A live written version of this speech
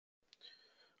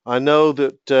I know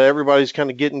that everybody's kind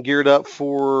of getting geared up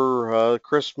for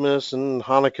Christmas and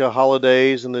Hanukkah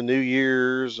holidays and the New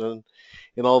Year's and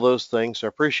all those things. So I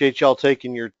appreciate y'all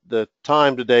taking the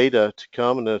time today to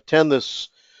come and attend this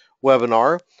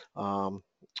webinar. Um,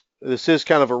 this is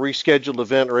kind of a rescheduled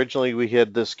event. Originally, we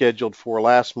had this scheduled for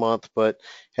last month, but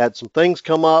had some things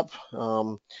come up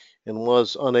and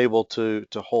was unable to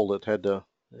hold it. Had to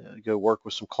go work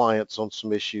with some clients on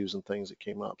some issues and things that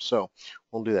came up. So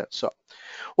we'll do that. So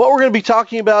what we're going to be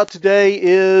talking about today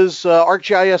is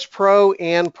ArcGIS Pro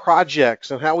and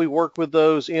projects and how we work with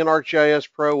those in ArcGIS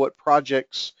Pro, what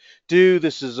projects do.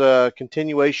 This is a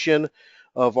continuation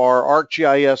of our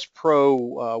ArcGIS Pro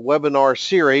webinar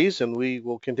series, and we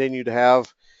will continue to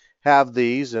have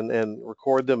these and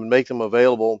record them and make them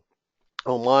available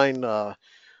online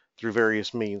through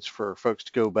various means for folks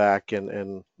to go back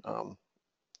and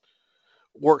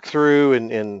work through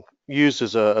and use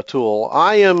as a tool.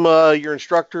 I am your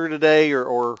instructor today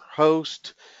or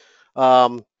host,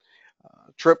 um,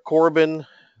 Trip Corbin.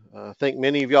 I think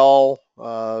many of y'all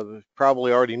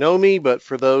probably already know me, but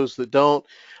for those that don't,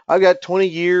 I've got 20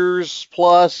 years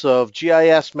plus of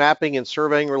GIS mapping and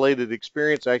surveying related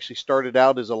experience. I actually started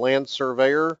out as a land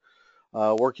surveyor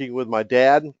working with my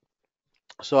dad.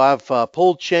 So I've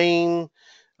pulled chain,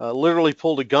 literally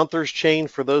pulled a Gunther's chain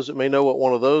for those that may know what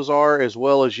one of those are, as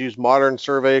well as used modern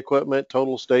survey equipment,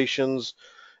 total stations,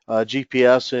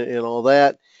 GPS, and all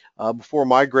that before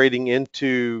migrating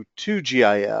into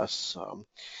GIS.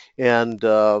 And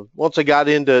once I got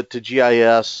into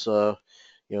GIS,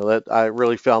 that I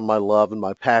really found my love and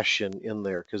my passion in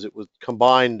there because it was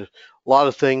combined a lot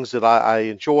of things that I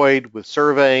enjoyed with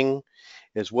surveying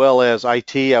as well as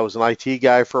IT. I was an IT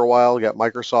guy for a while, got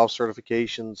Microsoft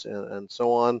certifications and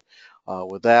so on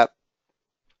with that.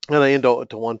 And I end up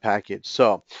to one package.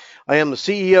 So I am the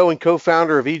CEO and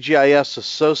co-founder of eGIS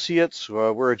Associates.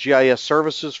 We're a GIS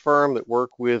services firm that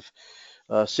work with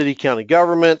city, county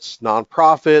governments,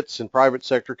 nonprofits, and private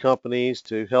sector companies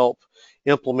to help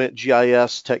implement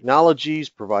GIS technologies,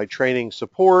 provide training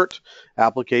support,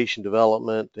 application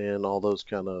development, and all those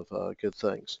kind of good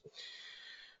things.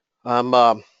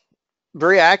 I'm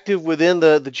very active within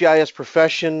the GIS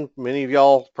profession. Many of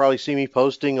y'all probably see me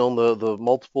posting on the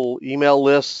multiple email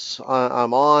lists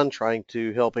I'm on, trying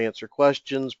to help answer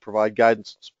questions, provide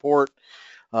guidance and support.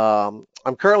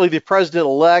 I'm currently the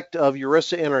president-elect of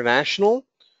ERISA International,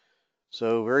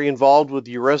 so very involved with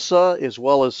ERISA as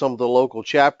well as some of the local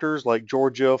chapters like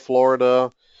Georgia,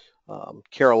 Florida,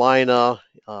 Carolina,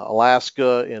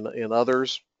 Alaska, and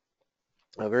others.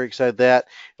 Very excited that.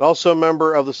 And also a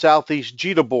member of the Southeast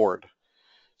GITA board.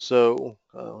 So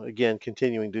again,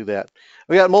 continuing to do that.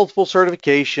 We got multiple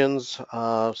certifications.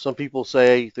 Some people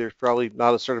say there's probably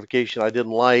not a certification I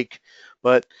didn't like,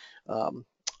 but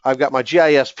I've got my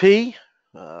GISP.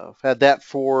 I've had that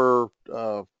for,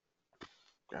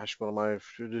 gosh, what am I,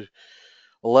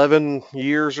 11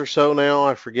 years or so now.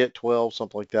 I forget, 12,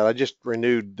 something like that. I just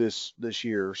renewed this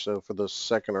year, so for the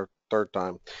second or third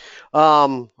time.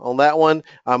 On that one,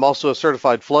 I'm also a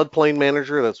certified floodplain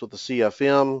manager. That's what the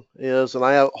CFM is. And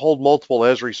I hold multiple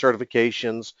Esri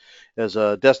certifications as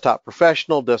a desktop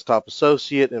professional, desktop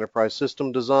associate, enterprise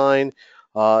system design,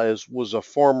 as was a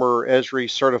former Esri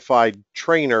certified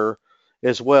trainer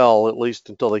as well, at least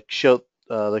until they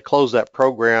closed that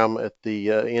program at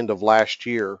the end of last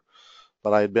year.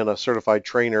 But I had been a certified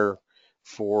trainer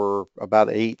for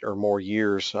about 8 or more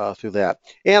years through that.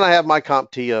 And I have my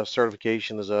CompTIA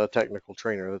certification as a technical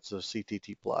trainer. That's a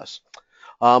CTT plus.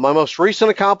 My most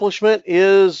recent accomplishment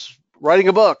is writing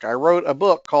a book. I wrote a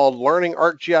book called Learning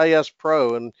ArcGIS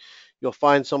Pro, and you'll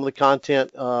find some of the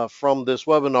content from this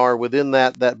webinar within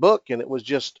that book, and it was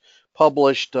just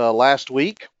published last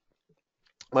week,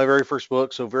 my very first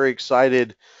book, so very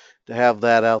excited to have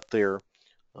that out there.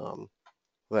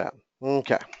 That.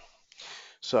 Okay.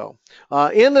 So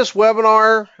in this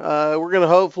webinar, we're going to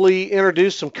hopefully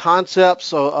introduce some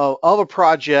concepts of a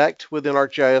project within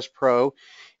ArcGIS Pro.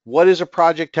 What is a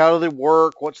project? How do they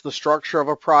work? What's the structure of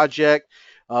a project?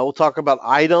 We'll talk about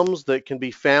items that can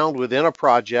be found within a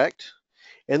project.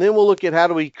 And then we'll look at how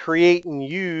do we create and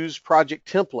use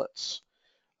project templates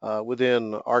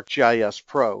within ArcGIS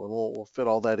Pro, and we'll fit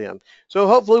all that in. So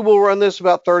hopefully we'll run this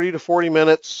about 30 to 40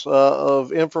 minutes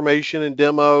of information and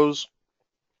demos,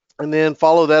 and then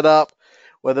follow that up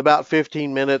with about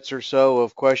 15 minutes or so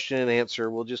of question and answer.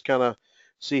 We'll just kind of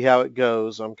see how it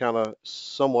goes. I'm kind of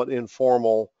somewhat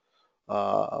informal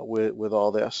with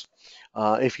all this.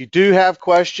 If you do have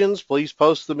questions, please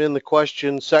post them in the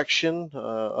question section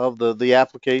of the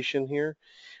application here.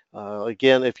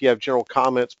 Again, if you have general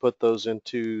comments, put those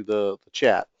into the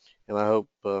chat, and I hope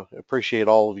appreciate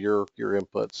all of your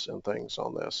inputs and things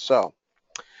on this. So,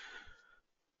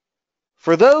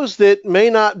 for those that may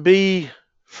not be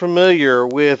familiar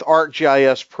with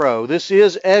ArcGIS Pro, this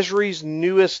is Esri's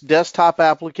newest desktop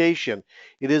application.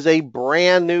 It is a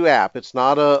brand new app. It's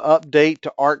not an update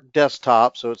to Arc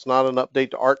Desktop, so it's not an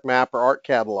update to ArcMap or Arc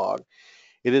Catalog.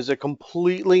 It is a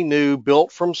completely new,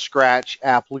 built from scratch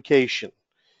application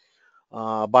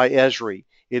by Esri.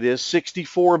 It is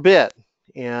 64-bit,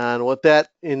 and what that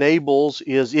enables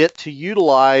is it to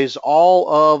utilize all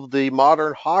of the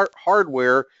modern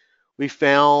hardware we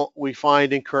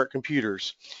find in current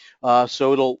computers.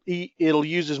 So it'll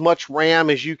use as much RAM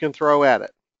as you can throw at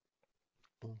it.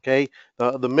 Okay,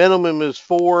 the minimum is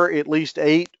 4, at least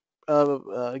 8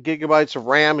 gigabytes of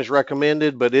RAM is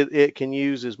recommended, but it can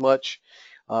use as much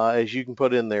as you can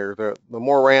put in there. The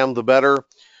more RAM, the better.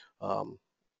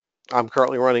 I'm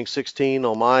currently running 16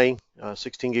 on my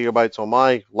 16 gigabytes on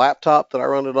my laptop that I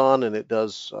run it on, and it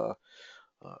does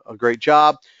a great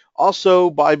job. Also,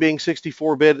 by being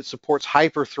 64-bit, it supports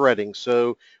hyper-threading.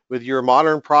 So with your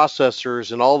modern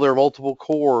processors and all their multiple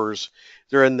cores,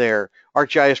 they're in there.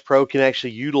 ArcGIS Pro can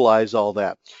actually utilize all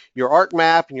that. Your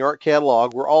ArcMap and your Arc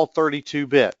Catalog were all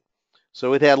 32-bit.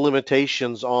 So it had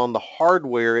limitations on the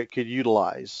hardware it could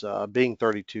utilize, being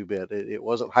 32-bit. It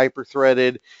wasn't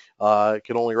hyper-threaded. It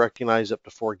could only recognize up to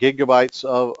 4 gigabytes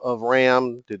of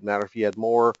RAM. Didn't matter if you had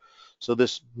more. So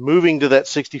this moving to that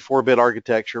 64-bit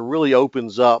architecture really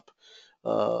opens up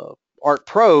Arc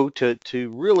Pro to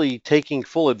really taking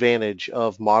full advantage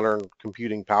of modern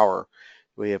computing power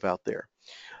we have out there.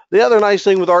 The other nice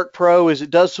thing with Arc Pro is it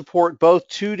does support both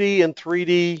 2D and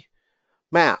 3D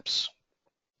maps.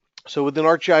 So within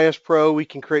ArcGIS Pro, we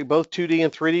can create both 2D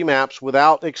and 3D maps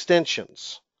without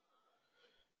extensions.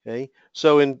 Okay,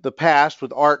 so in the past with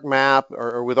ArcMap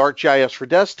or with ArcGIS for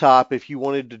desktop, if you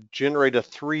wanted to generate a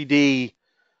 3D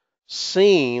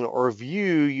scene or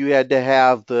view, you had to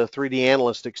have the 3D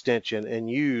Analyst extension and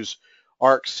use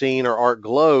ArcScene or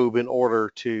ArcGlobe in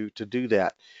order to do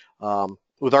that.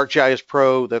 With ArcGIS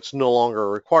Pro, that's no longer a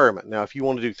requirement. Now, if you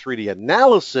want to do 3D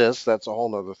analysis, that's a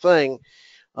whole other thing.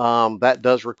 That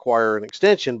does require an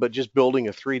extension, but just building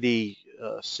a 3D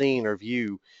scene or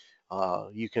view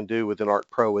you can do within Arc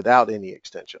Pro without any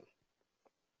extension.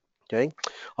 Okay,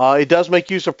 it does make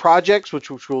use of projects,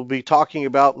 which we'll be talking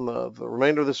about in the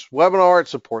remainder of this webinar. It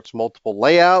supports multiple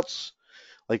layouts,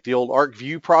 like the old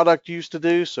ArcView product used to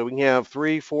do. So we can have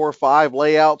 3, 4, 5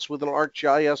 layouts within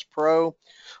ArcGIS Pro.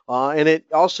 And it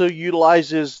also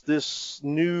utilizes this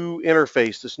new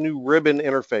interface, this new ribbon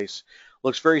interface.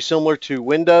 Looks very similar to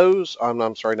Windows,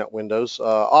 I'm sorry, not Windows,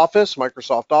 Office,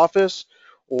 Microsoft Office,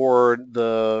 or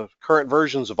the current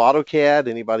versions of AutoCAD.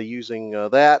 Anybody using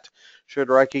that should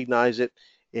recognize it.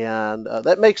 And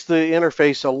that makes the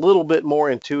interface a little bit more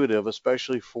intuitive,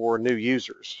 especially for new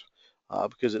users,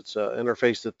 because it's an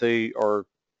interface that they are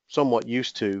somewhat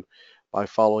used to by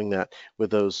following that with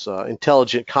those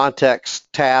intelligent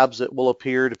context tabs that will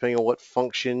appear depending on what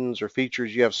functions or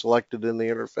features you have selected in the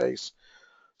interface.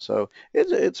 So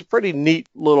it's a pretty neat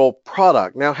little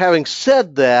product. Now, having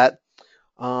said that,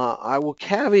 I will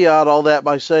caveat all that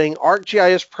by saying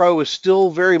ArcGIS Pro is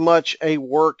still very much a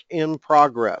work in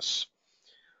progress.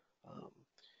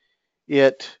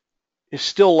 It is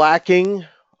still lacking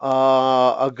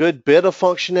a good bit of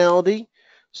functionality,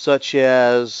 such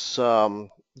as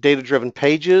data-driven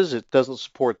pages. It doesn't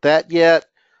support that yet.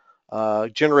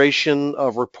 Generation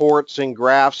of reports and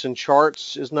graphs and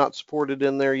charts is not supported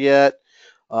in there yet.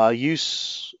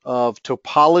 Use of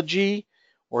topology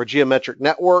or geometric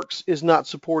networks is not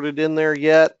supported in there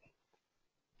yet.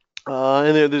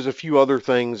 And there's a few other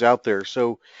things out there.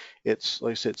 So it's,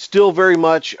 like I said, still very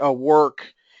much a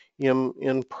work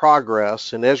in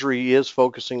progress, and Esri is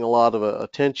focusing a lot of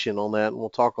attention on that, and we'll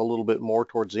talk a little bit more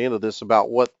towards the end of this about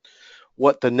what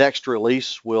the next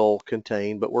release will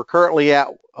contain. But we're currently at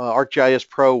ArcGIS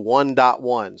Pro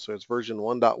 1.1, so it's version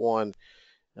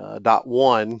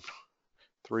 1.1.1,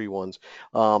 3 ones,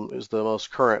 is the most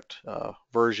current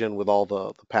version with all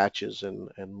the patches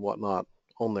and whatnot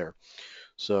on there.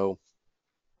 So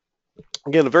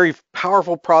again, a very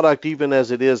powerful product even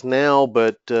as it is now,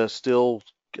 but still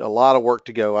a lot of work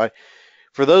to go.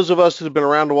 For those of us that have been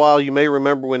around a while, you may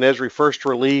remember when Esri first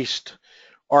released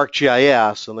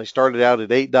ArcGIS, and they started out at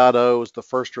 8.0 was the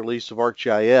first release of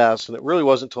ArcGIS, and it really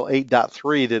wasn't until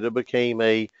 8.3 that it became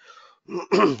a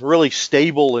really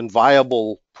stable and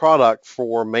viable product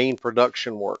for main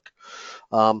production work.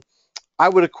 I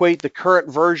would equate the current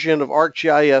version of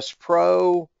ArcGIS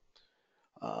Pro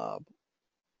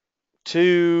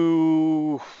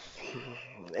to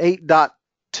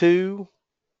 8.2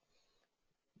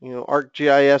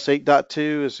 ArcGIS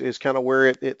 8.2 is kind of where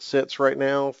it sits right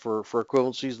now for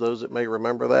equivalencies, those that may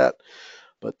remember that.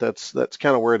 But that's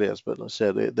kind of where it is. But like I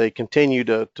said, they continue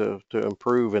to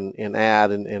improve and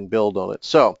add and build on it.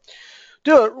 So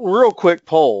do a real quick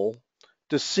poll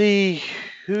to see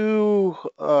who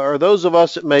are those of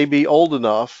us that may be old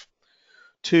enough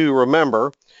to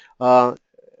remember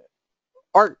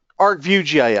ArcView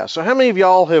GIS. So how many of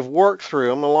y'all have worked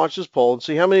through, I'm going to launch this poll and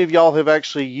see how many of y'all have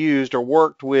actually used or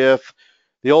worked with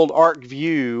the old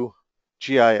ArcView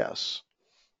GIS.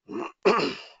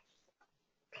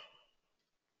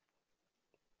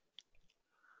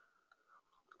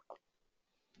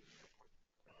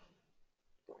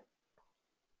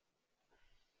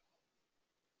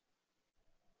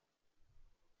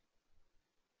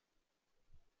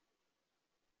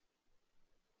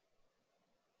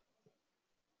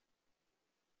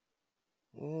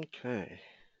 Okay.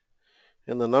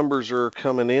 And the numbers are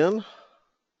coming in.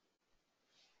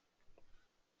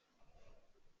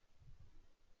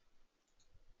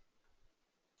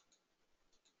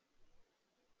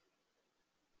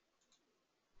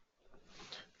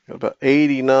 Got about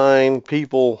 89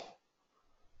 people.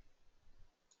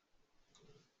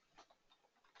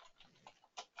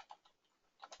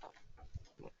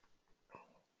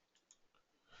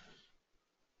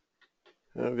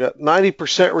 I've got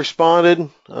 90% responded.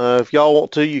 If y'all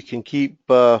want to, you can keep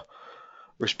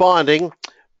responding.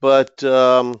 But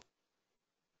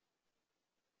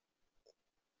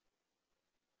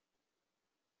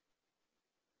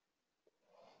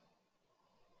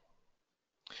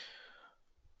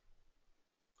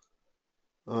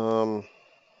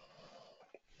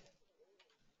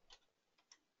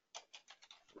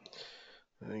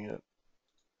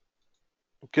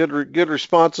good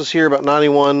responses here, about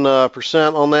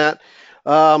 91% on that.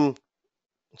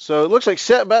 So it looks like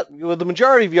the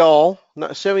majority of y'all,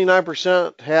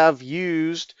 79% have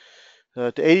used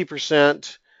to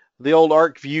 80% the old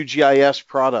ArcView GIS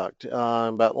product.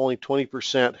 About only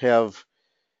 20% have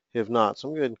not. So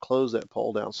I'm going to go ahead and close that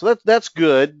poll down. So that's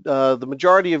good. The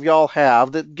majority of y'all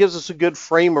have. That gives us a good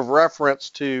frame of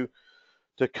reference to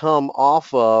come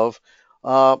off of,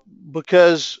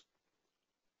 because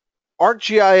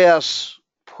ArcGIS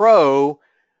Pro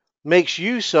makes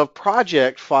use of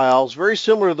project files very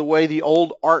similar to the way the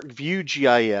old ArcView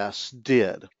GIS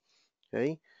did.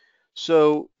 Okay,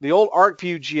 so the old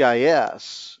ArcView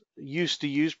GIS used to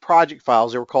use project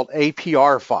files. They were called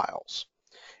APR files.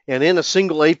 And in a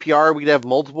single APR, we'd have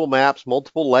multiple maps,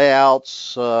 multiple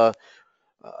layouts, all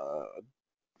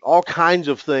kinds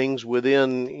of things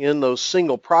in those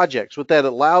single projects. What that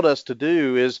allowed us to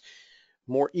do is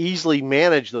more easily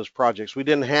manage those projects. We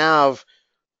didn't have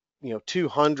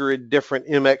 200 different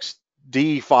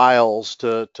MXD files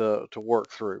to work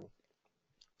through.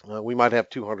 We might have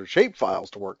 200 shape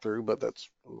files to work through, but that's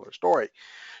another story.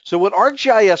 So what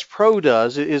ArcGIS Pro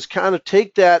does is kind of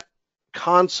take that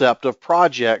concept of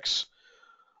projects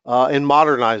and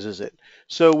modernizes it.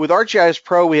 So with ArcGIS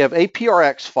Pro, we have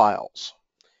APRX files,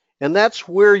 and that's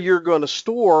where you're going to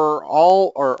store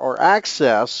all or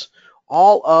access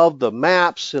all of the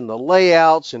maps and the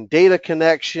layouts and data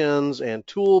connections and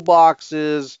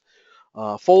toolboxes,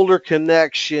 folder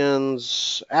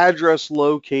connections, address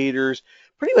locators,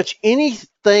 pretty much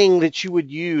anything that you would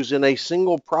use in a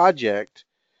single project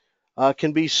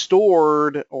can be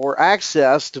stored or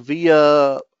accessed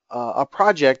via a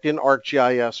project in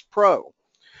ArcGIS Pro.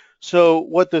 So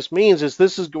what this means is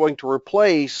this is going to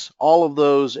replace all of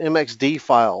those MXD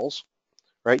files,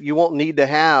 right? You won't need to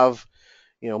have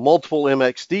multiple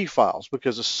MXD files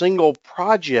because a single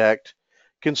project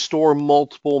can store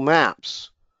multiple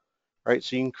maps, right?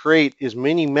 So you can create as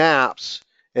many maps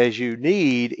as you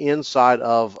need inside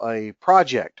of a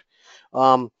project.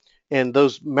 And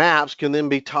those maps can then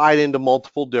be tied into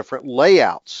multiple different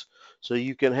layouts. So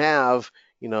you can have,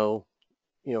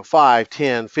 5,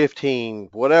 10, 15,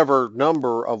 whatever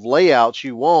number of layouts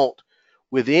you want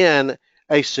within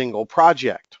a single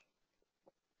project.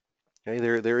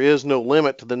 Okay, there is no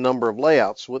limit to the number of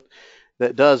layouts. What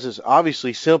that does is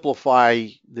obviously simplify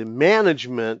the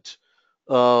management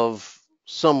of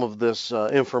some of this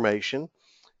information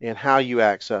and how you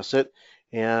access it.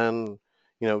 And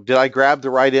did I grab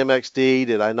the right MXD?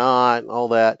 Did I not? And all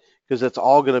that, because it's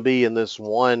all going to be in this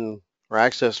one, or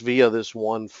access via this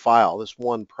one file, this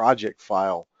one project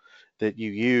file that you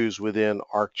use within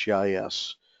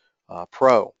ArcGIS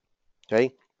Pro.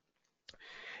 Okay.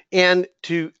 And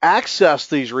to access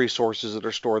these resources that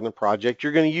are stored in the project,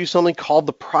 you're going to use something called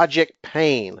the project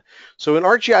pane. So in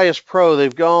ArcGIS Pro,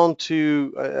 they've gone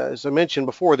to, as I mentioned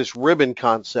before, this ribbon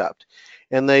concept,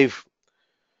 and they've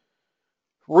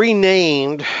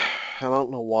renamed I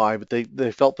don't know why, but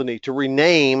they felt the need to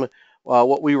rename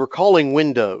what we were calling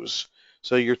windows.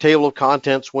 So your table of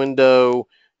contents window,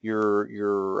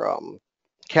 your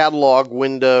catalog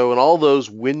window, and all those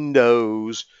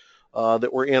windows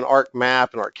that were in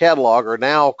ArcMap and ArcCatalog are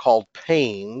now called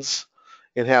panes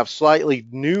and have slightly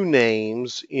new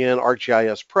names in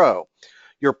ArcGIS Pro.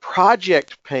 Your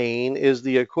project pane is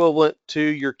the equivalent to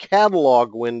your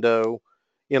catalog window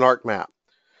in ArcMap.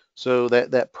 So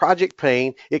that project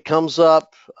pane, it comes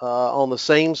up on the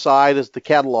same side as the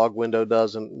catalog window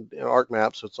does in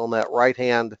ArcMap. So it's on that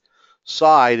right-hand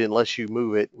side unless you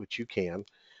move it, which you can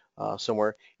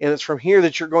somewhere. And it's from here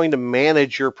that you're going to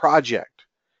manage your project.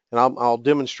 And I'll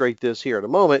demonstrate this here in a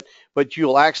moment, but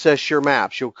you'll access your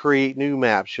maps. You'll create new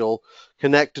maps. You'll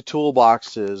connect to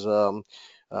toolboxes,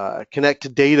 connect to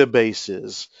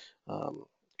databases,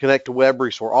 connect to web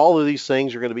resource. All of these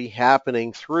things are going to be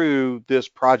happening through this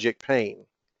project pane,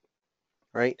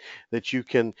 right? That you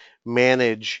can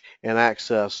manage and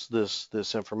access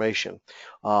this information.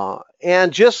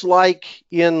 And just like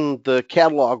in the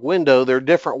catalog window, there are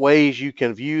different ways you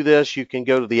can view this. You can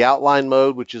go to the outline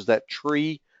mode, which is that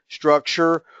tree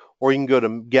structure, or you can go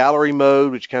to gallery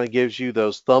mode, which kind of gives you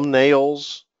those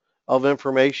thumbnails of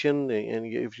information and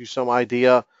gives you some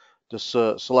idea to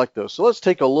select those. So let's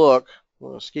take a look. I'm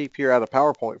going to escape here out of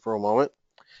PowerPoint for a moment.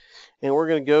 And we're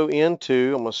going to go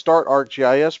into, I'm going to start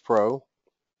ArcGIS Pro.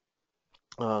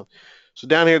 So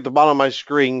down here at the bottom of my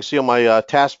screen, you see on my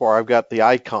taskbar, I've got the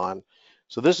icon.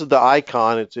 So this is the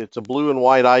icon. It's a blue and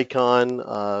white icon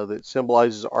that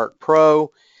symbolizes Arc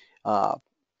Pro.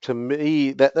 To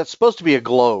me, that's supposed to be a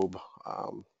globe.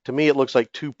 To me, it looks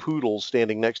like two poodles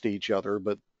standing next to each other,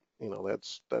 but you know,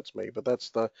 that's me. But that's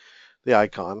the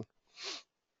icon.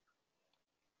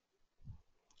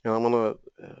 And I'm going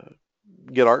to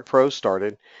get Arc Pro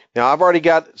started. Now I've already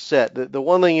got it set. The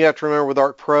one thing you have to remember with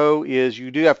Arc Pro is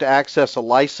you do have to access a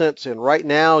license, and right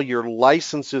now your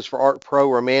licenses for Arc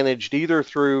Pro are managed either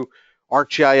through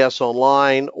ArcGIS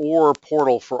Online or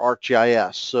Portal for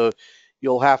ArcGIS. So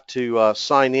you'll have to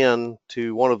sign in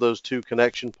to one of those two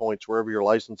connection points wherever your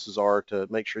licenses are to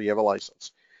make sure you have a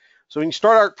license. So when you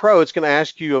start Arc Pro, it's going to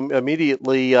ask you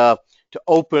immediately to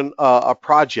open a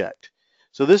project.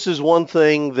 So this is one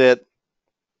thing that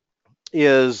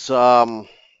is what's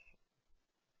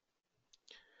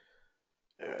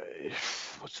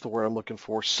the word I'm looking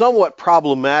for? Somewhat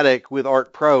problematic with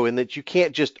Arc Pro in that you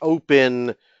can't just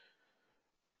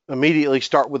immediately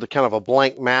start with a kind of a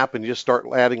blank map and just start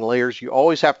adding layers. You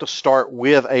always have to start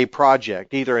with a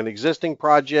project, either an existing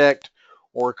project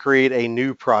or create a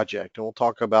new project. And we'll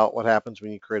talk about what happens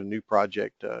when you create a new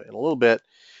project in a little bit.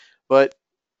 But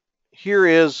here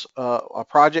is a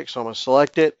project, so I'm going to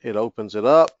select it. It opens it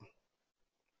up.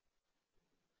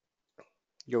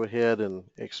 Go ahead and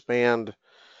expand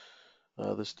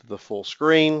this to the full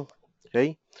screen.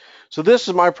 Okay, so this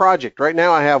is my project. Right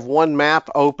now I have one map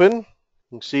open. You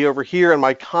can see over here in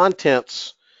my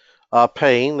contents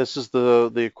pane, this is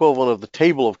the equivalent of the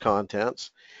table of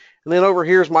contents. And then over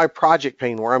here is my project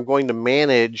pane where I'm going to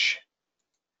manage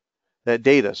that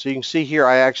data. So you can see here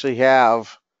I actually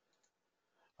have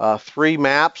three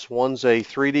maps. One's a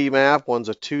 3D map, one's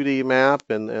a 2D map,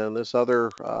 and this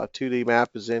other 2D map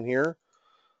is in here.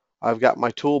 I've got my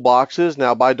toolboxes.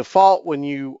 Now, by default, when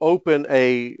you open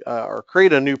or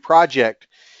create a new project,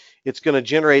 it's going to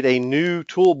generate a new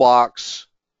toolbox,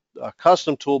 a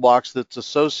custom toolbox that's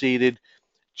associated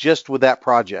just with that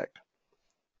project.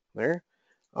 There.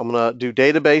 I'm going to do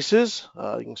databases.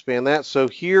 You can expand that. So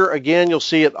here again, you'll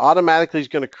see it automatically is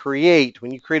going to create,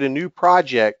 when you create a new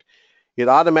project, it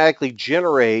automatically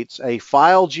generates a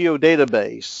file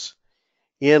geodatabase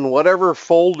in whatever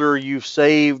folder you've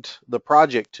saved the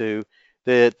project to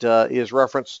that is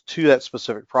referenced to that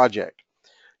specific project.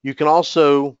 You can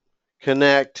also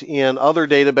connect in other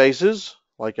databases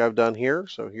like I've done here.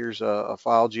 So here's a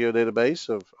file geodatabase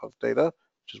of data,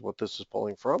 which is what this is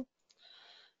pulling from.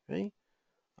 Okay.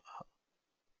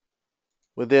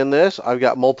 Within this, I've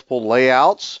got multiple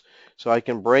layouts, so I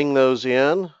can bring those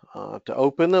in to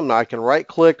open them. Now I can right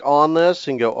click on this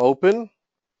and go open.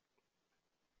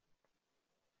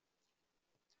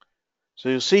 So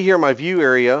you'll see here my view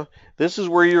area. This is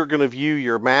where you're going to view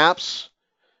your maps,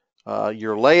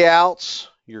 your layouts,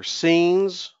 your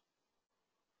scenes,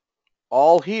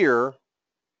 all here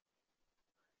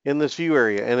in this view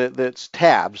area. And it's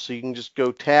tabs, so you can just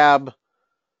go tab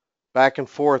back and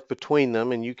forth between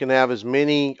them, and you can have as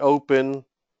many open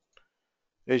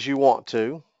as you want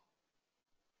to.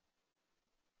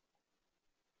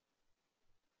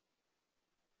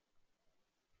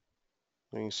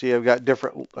 You can see I've got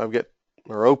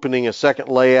or opening a second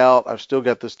layout. I've still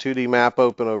got this 2D map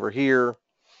open over here.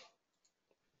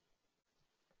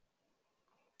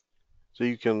 So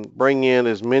you can bring in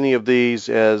as many of these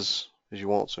as you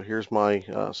want. So here's my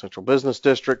central business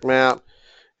district map.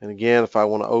 And again, if I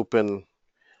want to open,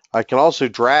 I can also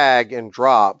drag and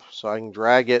drop. So I can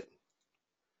drag it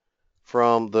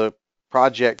from the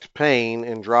project pane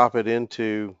and drop it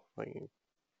into, I can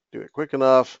do it quick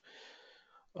enough,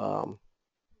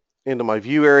 into my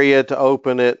view area to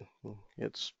open it.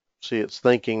 See, it's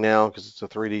thinking now because it's a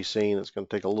 3D scene. It's going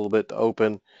to take a little bit to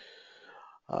open.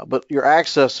 But you're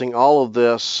accessing all of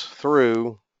this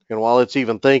through, and while it's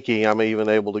even thinking, I'm even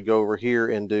able to go over here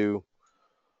and do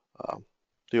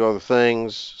other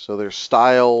things. So there's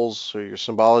styles, so your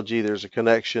symbology, there's a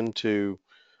connection to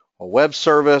a web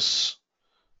service,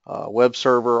 web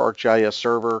server, ArcGIS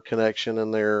server connection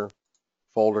in there,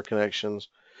 folder connections.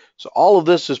 So all of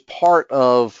this is part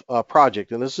of a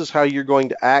project, and this is how you're going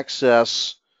to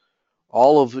access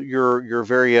all of your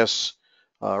various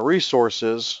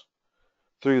resources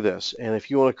through this. And if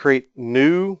you want to create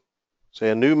new, say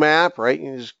a new map, right,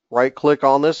 you just right click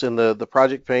on this in the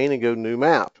project pane and go new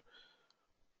map.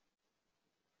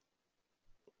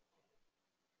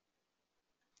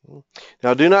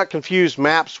 Now do not confuse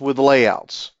maps with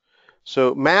layouts.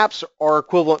 So maps are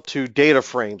equivalent to data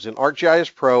frames. In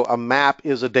ArcGIS Pro, a map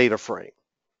is a data frame.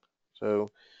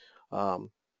 So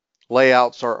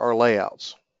layouts are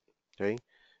layouts. Okay.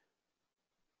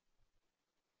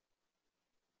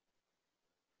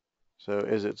 So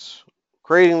as it's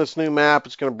creating this new map,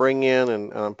 it's going to bring in,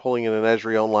 and I'm pulling in an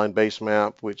Esri online base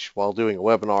map, which while doing a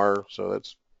webinar, so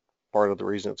that's part of the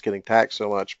reason it's getting taxed so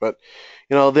much. But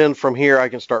then from here I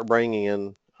can start bringing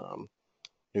in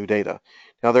new data.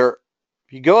 Now if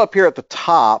you go up here at the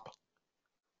top,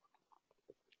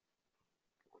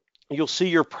 you'll see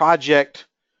your project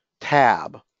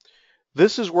tab.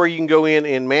 This is where you can go in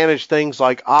and manage things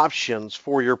like options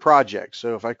for your project.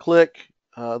 So if I click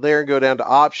there and go down to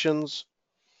options,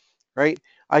 right,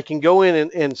 I can go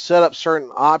in and set up certain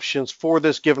options for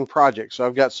this given project. So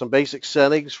I've got some basic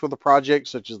settings for the project,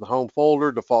 such as the home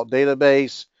folder, default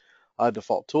database,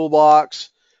 default toolbox.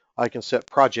 I can set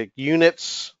project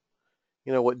units.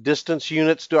 What distance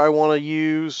units do I want to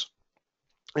use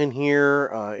in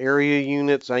here, area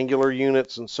units, angular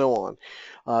units, and so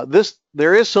on.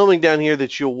 There is something down here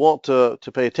that you'll want to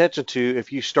pay attention to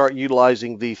if you start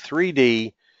utilizing the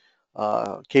 3D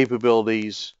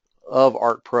capabilities of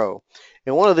Arc Pro.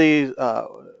 And one of these,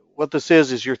 what this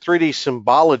is your 3D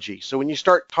symbology. So when you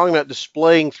start talking about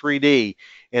displaying 3D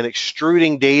and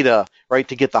extruding data, right,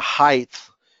 to get the height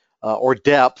or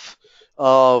depth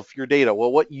of your data,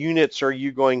 well, what units are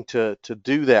you going to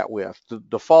do that with? The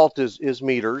default is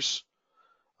meters.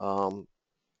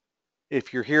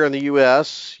 If you're here in the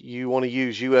US, you want to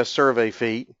use US survey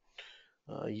feet.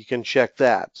 You can check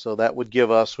that. So that would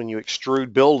give us, when you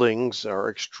extrude buildings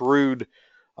or extrude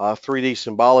 3D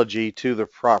symbology to the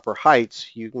proper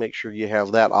heights, you can make sure you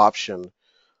have that option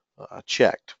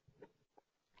checked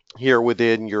here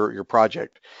within your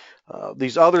project.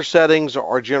 These other settings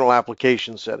are general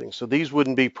application settings. So these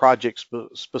wouldn't be project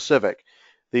specific.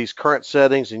 These current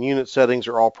settings and unit settings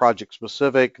are all project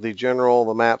specific. The general,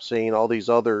 the map scene, all these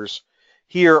others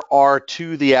here are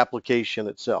to the application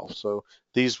itself. So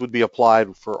these would be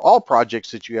applied for all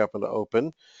projects that you happen to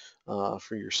open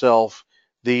for yourself.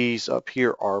 These up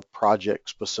here are project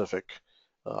specific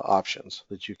options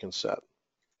that you can set.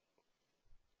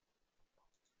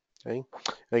 Okay.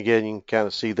 Again, you can kind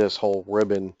of see this whole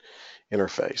ribbon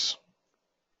interface.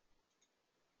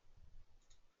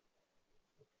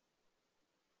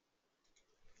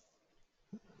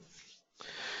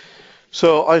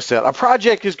 So like I said, a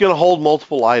project is going to hold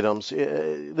multiple items.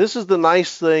 This is the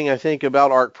nice thing, I think,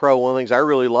 about Arc Pro. One of the things I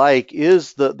really like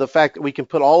is the fact that we can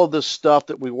put all of this stuff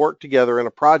that we work together in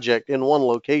a project in one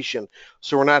location.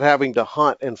 So we're not having to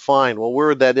hunt and find, well, where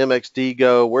did that MXD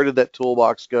go? Where did that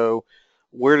toolbox go?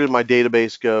 Where did my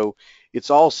database go? It's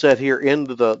all set here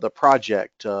into the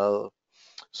project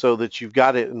so that you've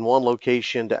got it in one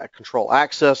location to control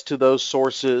access to those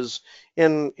sources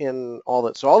and all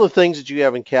that. So all the things that you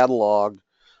have in catalog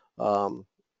in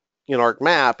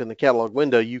ArcMap in the catalog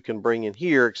window, you can bring in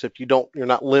here, except you're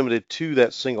not limited to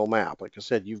that single map. Like I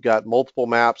said, you've got multiple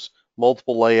maps,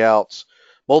 multiple layouts,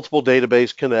 multiple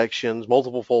database connections,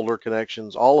 multiple folder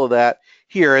connections, all of that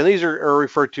here. And these are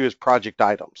referred to as project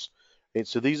items. Okay,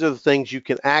 so these are the things you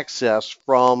can access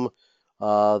from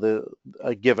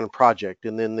a given project,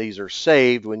 and then these are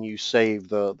saved when you save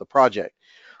the project.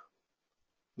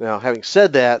 Now, having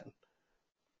said that,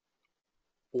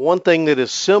 one thing that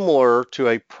is similar to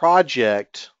a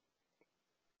project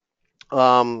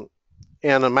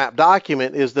and a map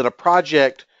document is that a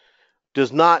project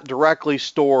does not directly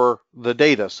store the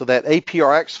data. So that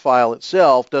APRX file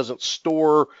itself doesn't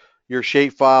store your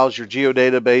shape files, your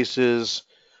geodatabases,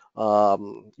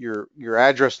 your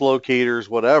address locators,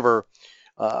 whatever.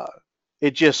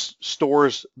 It just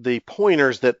stores the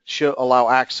pointers that allow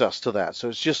access to that. So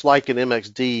it's just like an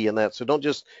MXD and that. So don't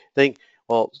just think,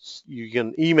 well, you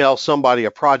can email somebody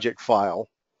a project file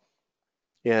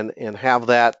and have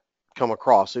that come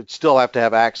across. It'd still have to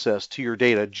have access to your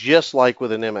data, just like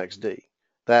with an MXD.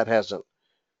 That hasn't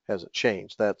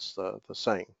changed. That's the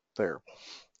same there.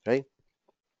 Okay.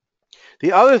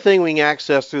 The other thing we can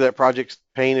access through that project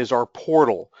pane is our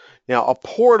portal. Now, a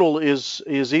portal is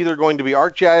either going to be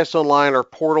ArcGIS Online or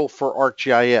Portal for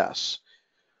ArcGIS.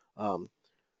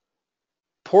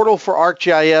 Portal for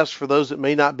ArcGIS, for those that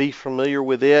may not be familiar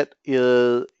with it,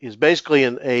 is basically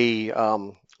a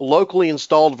locally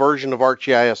installed version of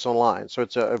ArcGIS Online. So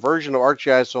it's a version of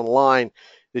ArcGIS Online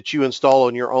that you install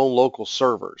on your own local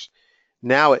servers.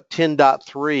 Now at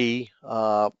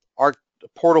 10.3,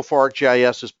 Portal for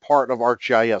ArcGIS is part of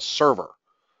ArcGIS Server.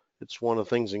 It's one of the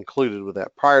things included with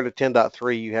that. Prior to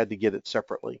 10.3, you had to get it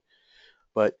separately.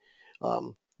 But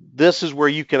this is where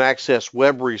you can access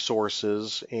web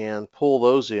resources and pull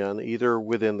those in, either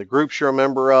within the groups you're a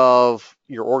member of,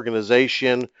 your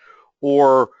organization,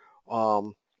 or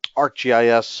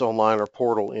ArcGIS Online or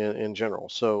Portal in general.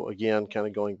 So again, kind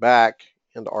of going back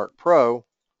into Arc Pro,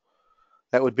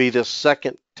 that would be this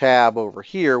second tab over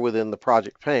here within the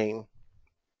project pane.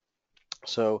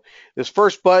 So this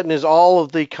first button is all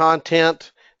of the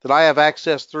content that I have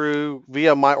access through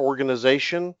via my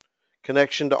organization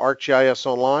connection to ArcGIS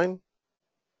Online.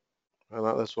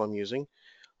 That's what I'm using.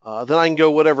 Then I can go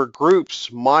whatever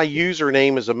groups my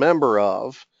username is a member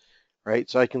of, right?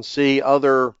 So I can see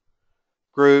other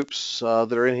groups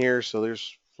that are in here. So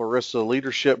there's Florissa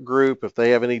Leadership Group. If they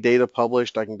have any data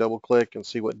published, I can double click and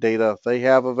see what data they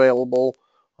have available.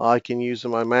 I can use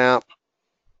in my map.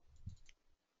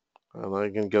 And I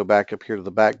can go back up here to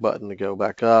the back button to go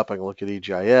back up. I can look at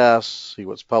eGIS, see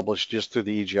what's published just through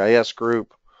the eGIS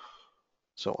group,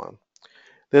 so on.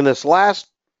 Then this last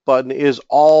button is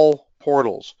all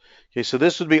portals. Okay, so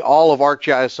this would be all of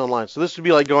ArcGIS Online. So this would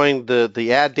be like going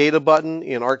the Add Data button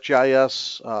in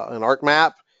ArcGIS and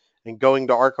ArcMap and going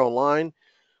to Arc Online.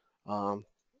 And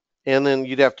then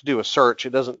you'd have to do a search.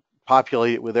 It doesn't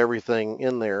populate it with everything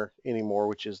in there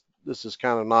anymore, this is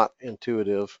kind of not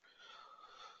intuitive.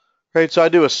 Right, so I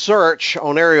do a search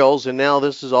on aerials, and now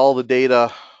this is all the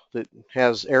data that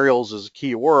has aerials as a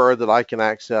keyword that I can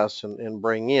access and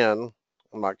bring in.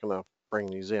 I'm not going to bring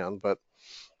these in, but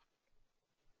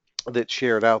that's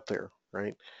shared out there,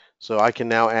 right? So I can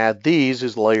now add these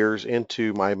as layers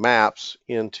into my maps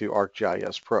into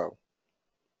ArcGIS Pro.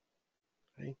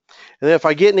 Okay. And then if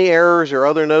I get any errors or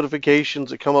other notifications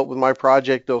that come up with my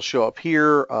project, they'll show up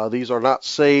here. These are not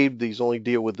saved. These only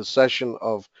deal with the session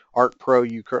of Arc Pro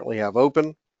you currently have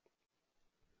open.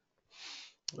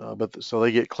 So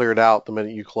they get cleared out the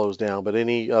minute you close down. But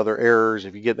any other errors,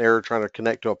 if you get an error trying to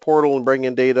connect to a portal and bring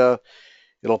in data,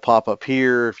 it'll pop up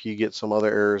here. If you get some other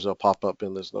errors, they'll pop up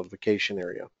in this notification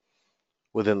area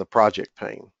within the project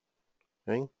pane.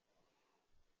 Okay.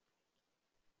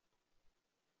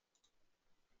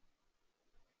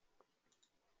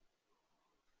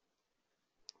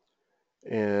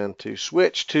 And to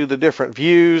switch to the different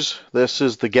views, this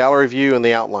is the gallery view and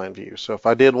the outline view. So if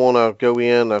I did want to go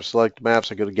in, I've selected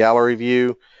maps, I go to gallery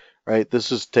view, right?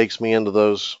 This takes me into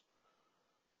those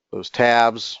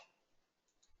tabs.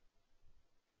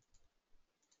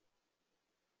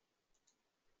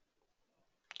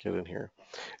 Get in here.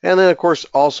 And then of course,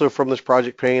 also from this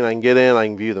project pane, I can get in, I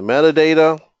can view the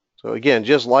metadata. So again,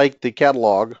 just like the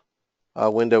catalog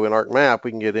window in ArcMap,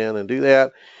 we can get in and do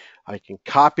that. I can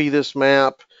copy this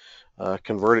map,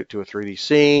 convert it to a 3D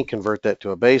scene, convert that to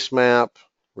a base map,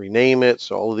 rename it.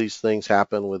 So all of these things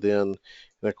happen within, and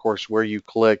of course, where you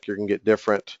click, you can get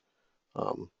different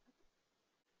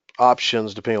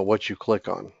options depending on what you click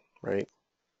on, right?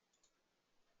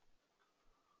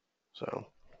 So,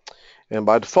 and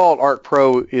by default, Arc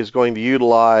Pro is going to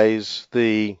utilize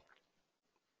the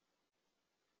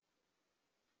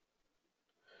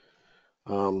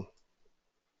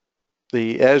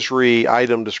Esri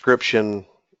item description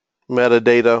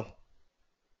metadata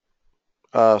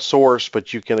source,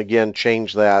 but you can again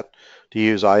change that to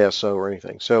use ISO or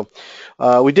anything. So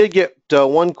we did get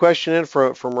one question in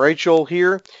from Rachel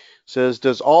here. It says,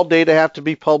 does all data have to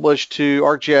be published to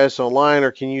ArcGIS Online,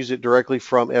 or can you use it directly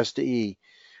from S2E?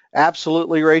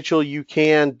 Absolutely, Rachel, you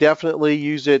can definitely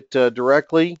use it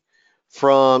directly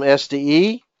from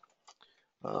S2E.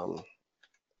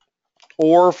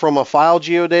 or from a file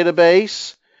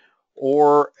geodatabase,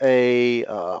 or a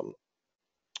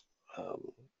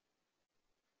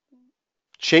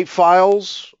shape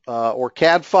files or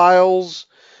CAD files,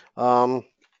 and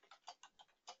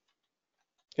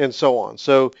so on.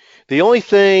 So the only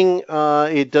thing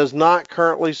it does not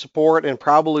currently support and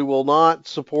probably will not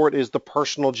support is the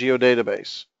personal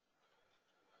geodatabase.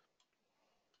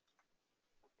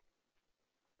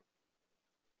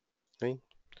 Okay.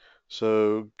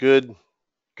 So good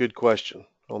question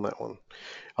on that one.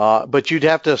 But you'd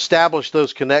have to establish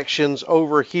those connections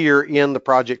over here in the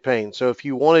project pane. So if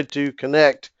you wanted to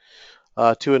connect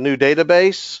to a new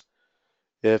database,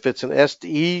 if it's an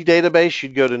SDE database,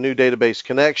 you'd go to new database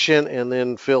connection and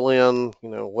then fill in,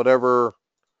 whatever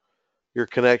your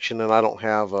connection. And I don't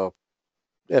have a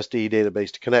SDE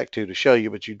database to connect to show you,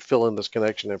 but you'd fill in this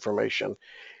connection information,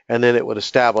 and then it would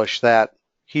establish that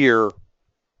here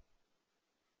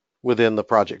within the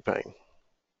project pane.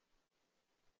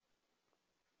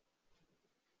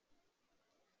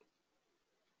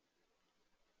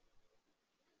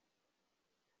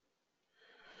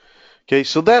 Okay,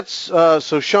 so that's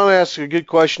so Sean asks a good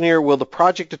question here. Will the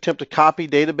project attempt to copy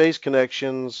database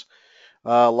connections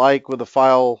like with a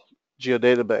file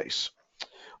geodatabase?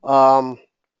 That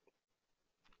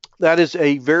is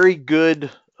a very good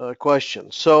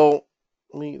question. So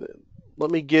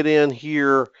let me get in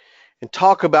here and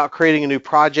talk about creating a new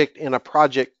project in a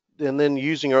project, and then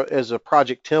using it as a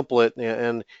project template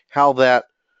and how that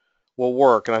will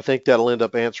work. And I think that'll end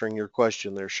up answering your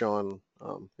question there, Sean,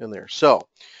 in there. So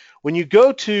when you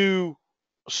go to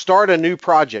start a new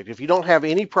project, if you don't have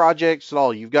any projects at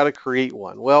all, you've got to create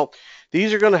one. Well,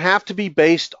 these are going to have to be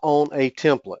based on a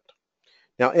template.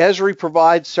 Now, Esri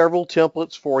provides several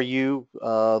templates for you,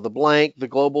 the blank, the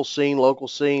global scene, local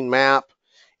scene, map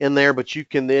in there, but you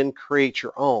can then create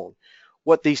your own.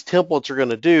 What these templates are going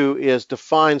to do is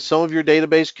define some of your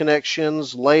database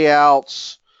connections,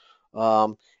 layouts,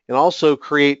 and also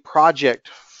create project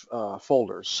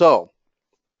folders. So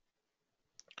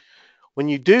when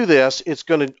you do this,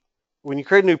 when you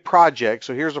create a new project,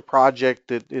 so here's a project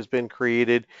that has been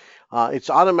created, it's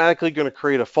automatically going to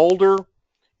create a folder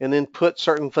and then put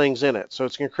certain things in it. So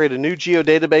it's going to create a new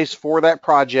geodatabase for that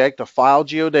project, a file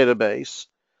geodatabase.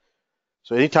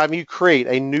 So anytime you create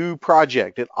a new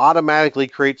project, it automatically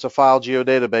creates a file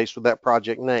geodatabase with that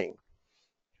project name.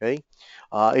 Okay.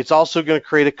 It's also going to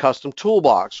create a custom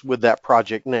toolbox with that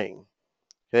project name.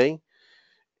 Okay.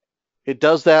 It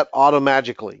does that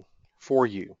automatically for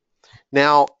you.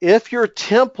 Now, if your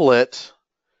template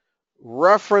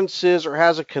references or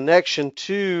has a connection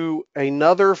to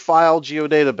another file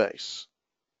geodatabase,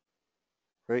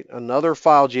 right? Another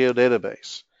file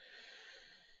geodatabase.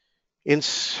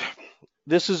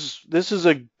 This is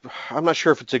I'm not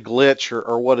sure if it's a glitch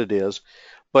or what it is,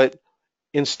 but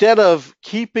instead of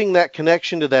keeping that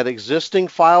connection to that existing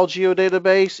file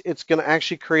geodatabase, it's going to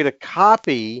actually create a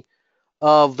copy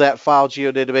of that file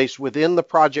geodatabase within the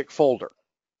project folder.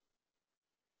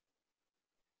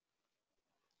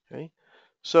 Okay,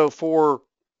 so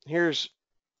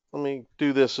let me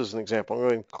do this as an example. I'm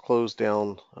going to close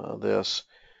down this.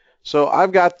 So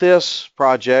I've got this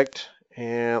project,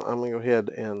 and I'm going to go ahead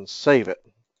and save it.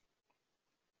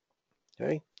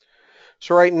 Okay.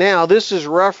 So right now, this is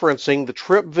referencing the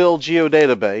Tripville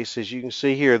geodatabase, as you can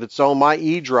see here, that's on my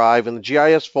E drive in the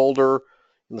GIS folder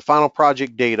in the final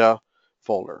project data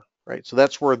folder, right? So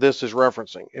that's where this is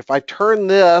referencing. If I turn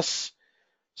this,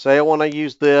 say I want to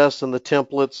use this and the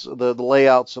templates, the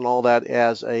layouts and all that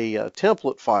as a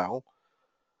template file,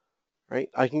 right?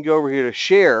 I can go over here to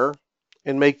share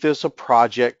and make this a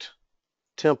project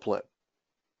template.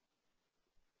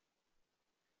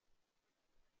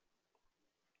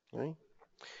 Okay.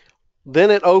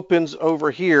 Then it opens over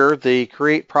here the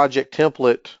Create Project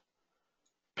Template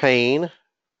pane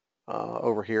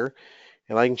over here,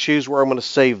 and I can choose where I'm going to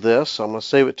save this. I'm going to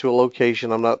save it to a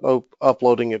location. I'm not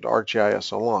uploading it to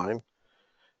ArcGIS Online.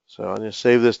 So I'm going to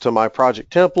save this to my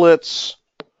project templates.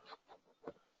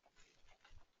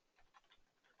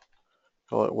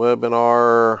 Call it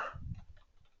webinar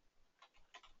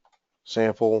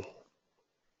sample.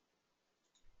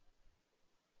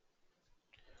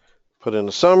 Put in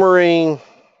a summary.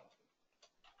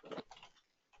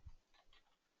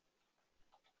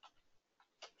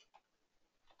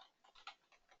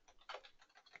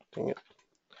 Dang it.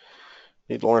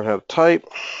 Need to learn how to type.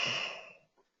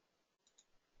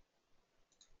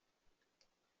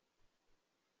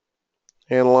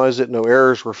 Analyze it, no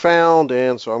errors were found,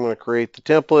 and so I'm going to create the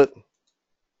template.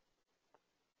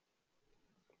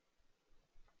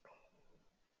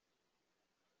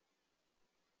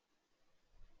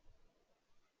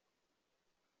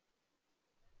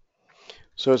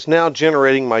 So it's now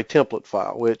generating my template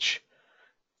file, which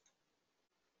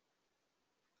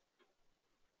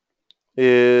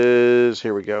is,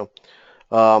 here we go,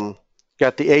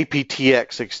 got the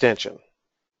APTX extension.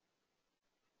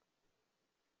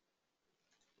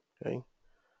 Okay.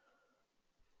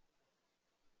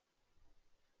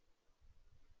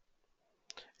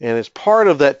 And as part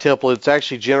of that template, it's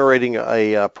actually generating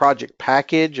a project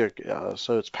package.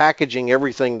 So it's packaging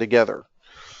everything together.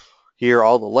 Here,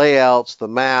 all the layouts, the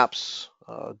maps,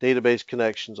 database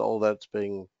connections, all of that's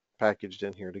being packaged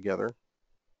in here together.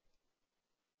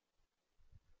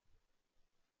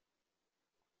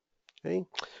 Okay,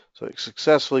 so it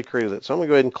successfully created it. So I'm going to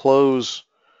go ahead and close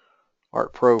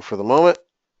Arc Pro for the moment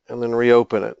and then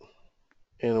reopen it.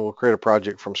 And we'll create a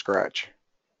project from scratch.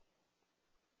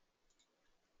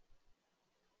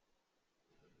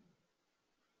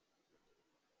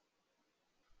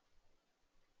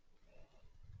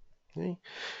 Okay.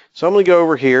 So I'm going to go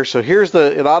over here. So here's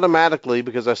it automatically,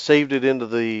 because I saved it into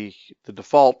the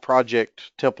default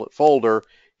project template folder.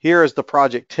 Here is the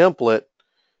project template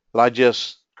that I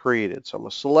just created. So I'm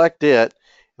going to select it,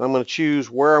 and I'm going to choose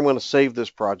where I'm going to save this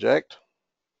project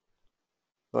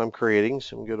that I'm creating.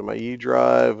 So I'm going to go to my E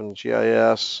drive and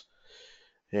GIS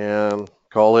and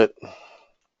call it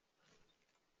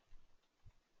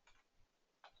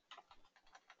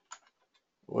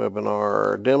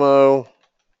webinar demo.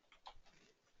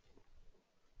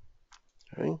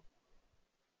 Okay.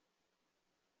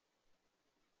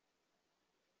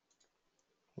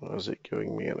 Why is it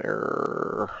giving me an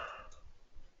error?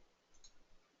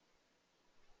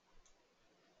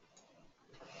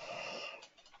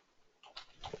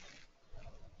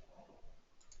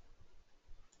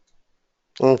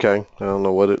 Okay, I don't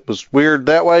know what it was weird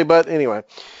that way, but anyway.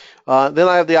 Then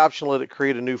I have the option to let it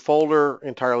create a new folder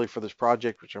entirely for this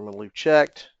project, which I'm going to leave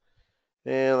checked.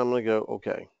 And I'm going to go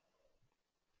OK.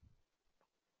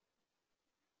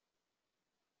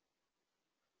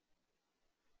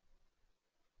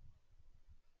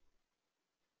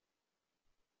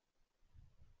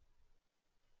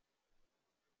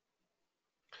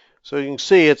 So you can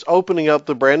see it's opening up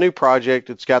the brand new project.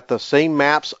 It's got the same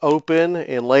maps open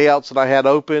and layouts that I had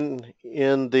open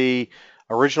in the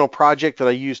original project that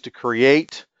I used to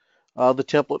create the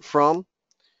template from.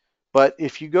 But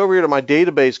if you go over here to my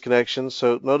database connections,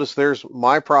 so notice there's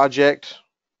my project,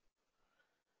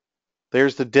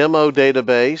 there's the demo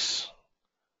database,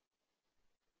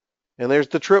 and there's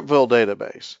the Tripville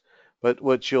database. But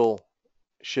what you'll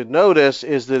should notice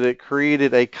is that it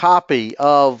created a copy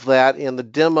of that in the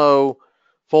demo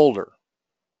folder.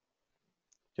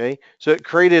 Okay, so it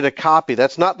created a copy.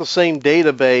 That's not the same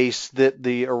database that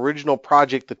the original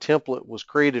project, the template, was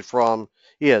created from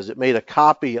is. It made a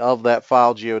copy of that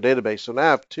file geodatabase. So now I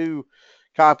have two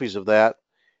copies of that.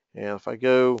 And if I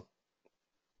go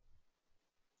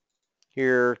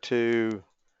here to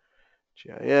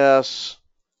GIS,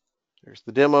 there's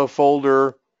the demo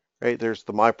folder, right? There's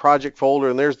the My Project folder,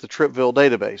 and there's the Tripville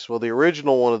database. Well, the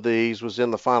original one of these was in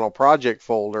the Final Project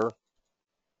folder.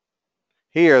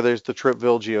 Here, there's the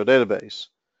Tripville geodatabase.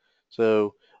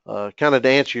 So kind of to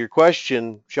answer your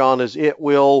question, Sean, is it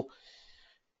will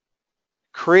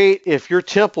create, if your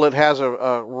template has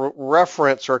a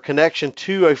reference or a connection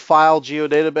to a file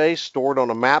geodatabase stored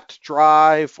on a mapped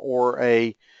drive or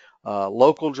a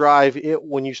local drive,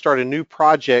 when you start a new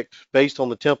project based on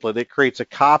the template, it creates a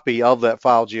copy of that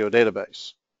file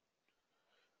geodatabase.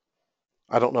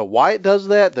 I don't know why it does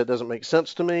that. That doesn't make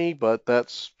sense to me, but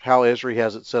that's how Esri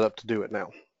has it set up to do it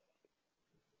now.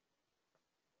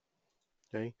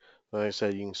 Okay, like I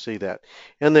said, you can see that.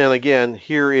 And then again,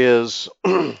 here is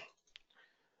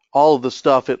all of the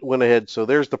stuff it went ahead. So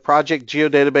there's the project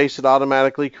geodatabase it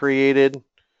automatically created.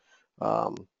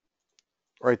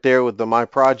 Right there with the My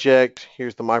Project.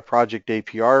 Here's the My Project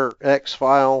APRX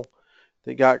file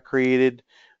that got created.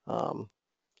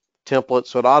 Template.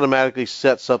 So it automatically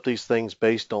sets up these things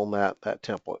based on that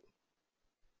template.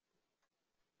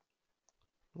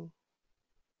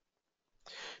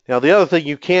 Now, the other thing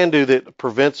you can do that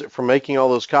prevents it from making all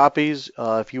those copies,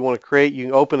 if you want to create, you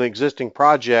can open an existing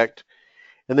project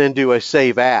and then do a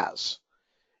save as.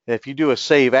 And if you do a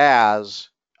save as,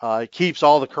 it keeps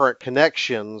all the current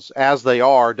connections as they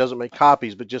are, doesn't make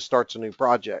copies, but just starts a new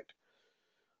project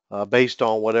based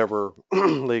on whatever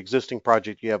the existing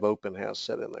project you have open has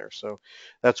set in there. So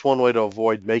that's one way to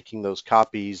avoid making those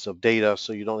copies of data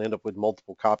so you don't end up with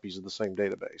multiple copies of the same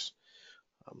database.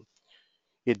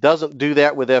 It doesn't do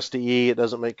that with SDE. It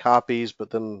doesn't make copies, but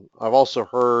then I've also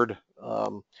heard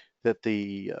that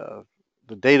the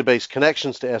database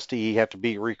connections to SDE have to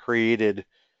be recreated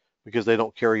because they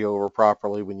don't carry over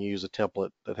properly when you use a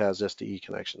template that has SDE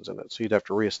connections in it. So you'd have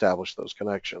to reestablish those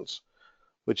connections,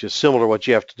 which is similar to what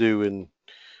you have to do in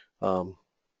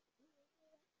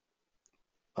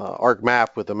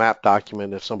ArcMap with a map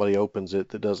document if somebody opens it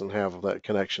that doesn't have that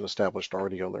connection established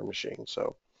already on their machine.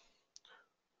 So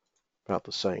about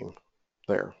the same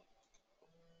there.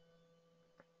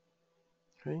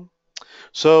 Okay.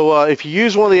 So if you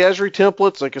use one of the Esri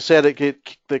templates, like I said,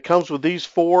 it comes with these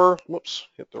four. Whoops,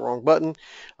 hit the wrong button.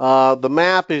 The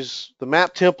map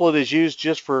template is used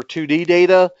just for 2D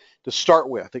data to start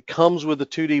with. It comes with a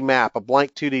 2D map, a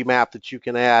blank 2D map that you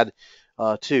can add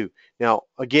to. Now,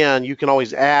 again, you can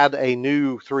always add a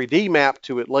new 3D map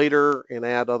to it later and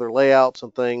add other layouts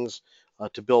and things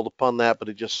to build upon that, but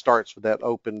it just starts with that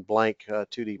open blank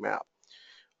 2D map.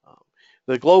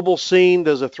 The global scene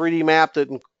does a 3D map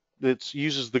that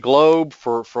uses the globe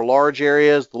for large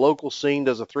areas. The local scene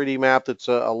does a 3D map that's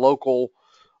a local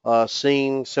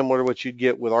scene, similar to what you'd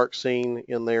get with ArcScene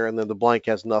in there, and then the blank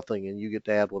has nothing, and you get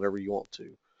to add whatever you want to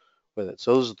with it.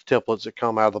 So those are the templates that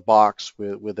come out of the box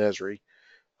with Esri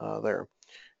there.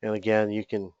 And again, you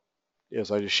can,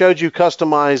 as I just showed you,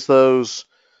 customize those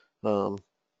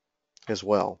as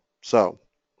well. So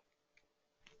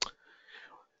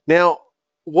now,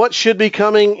 what should be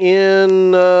coming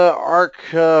in Arc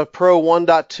Pro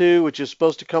 1.2, which is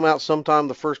supposed to come out sometime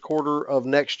the first quarter of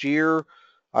next year?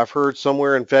 I've heard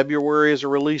somewhere in February is a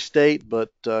release date, but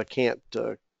can't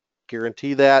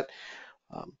guarantee that.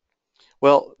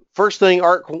 Well, first thing,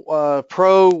 Arc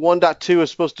Pro 1.2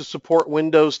 is supposed to support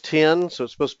Windows 10, so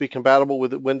it's supposed to be compatible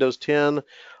with Windows 10.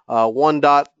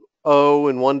 1.0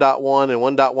 and 1.1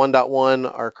 and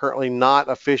 1.1.1 are currently not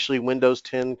officially Windows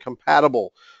 10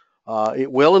 compatible.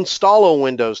 It will install on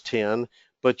Windows 10,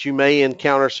 but you may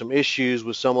encounter some issues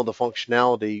with some of the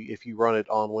functionality if you run it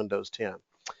on Windows 10.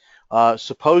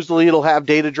 Supposedly it'll have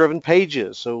data-driven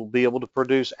pages, so we'll be able to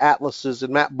produce atlases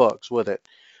and map books with it.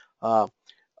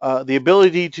 The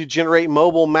ability to generate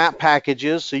mobile map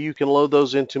packages, so you can load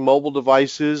those into mobile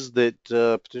devices that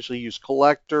potentially use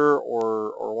Collector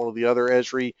or one of the other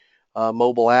Esri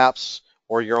mobile apps,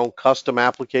 or your own custom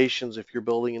applications if you're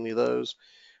building any of those.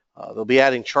 They'll be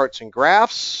adding charts and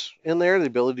graphs in there, the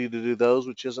ability to do those,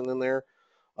 which isn't in there.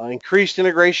 Increased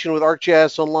integration with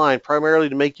ArcGIS Online, primarily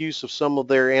to make use of some of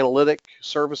their analytic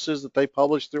services that they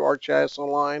publish through ArcGIS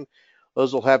Online.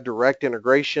 Those will have direct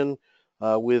integration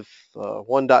with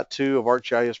 1.2 of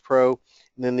ArcGIS Pro,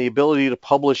 and then the ability to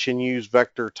publish and use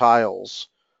vector tiles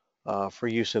for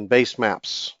use in base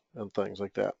maps and things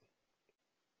like that.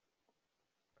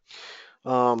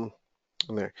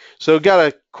 There. So got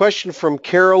a question from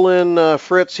Carolyn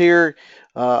Fritz here.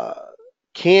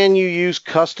 Can you use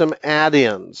custom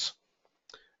add-ins?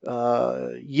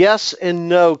 Yes and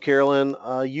no, Carolyn.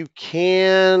 You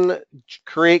can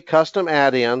create custom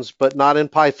add-ins, but not in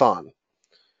Python.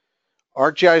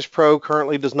 ArcGIS Pro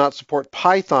currently does not support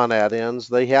Python add-ins.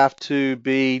 They have to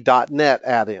be .NET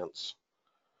add-ins.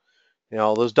 You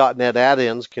know, those .NET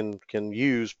add-ins can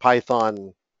use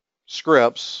Python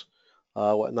scripts,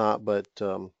 whatnot, but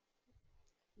you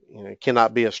know, it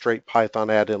cannot be a straight Python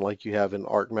add-in like you have in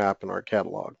ArcMap and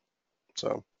ArcCatalog.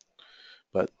 So,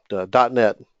 but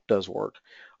 .NET does work.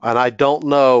 And I don't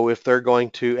know if they're going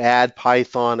to add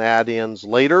Python add-ins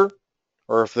later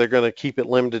or if they're going to keep it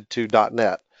limited to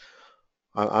 .NET.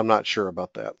 I'm not sure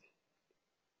about that.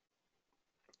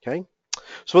 Okay.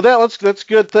 So with that, that's a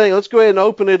good thing. Let's go ahead and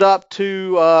open it up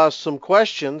to some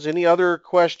questions. Any other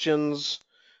questions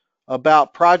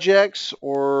about projects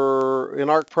or in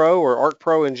Arc Pro or Arc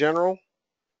Pro in general?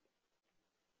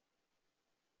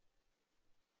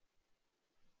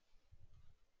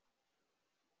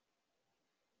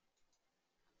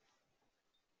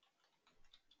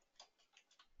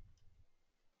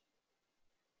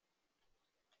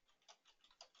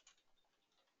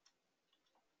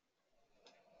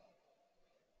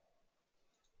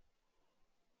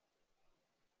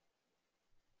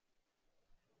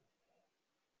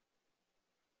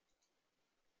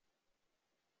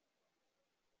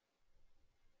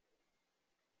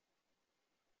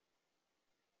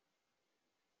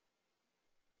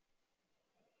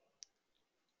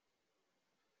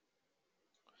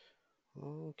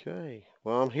 Okay.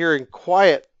 Well, I'm hearing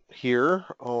quiet here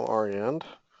on our end.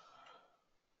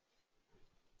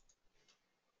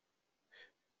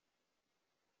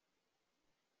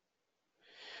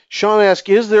 Sean asks,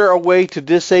 is there a way to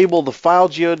disable the file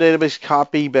geodatabase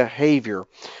copy behavior?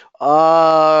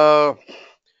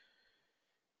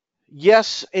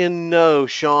 Yes and no,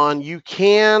 Sean. You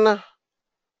can, if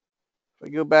I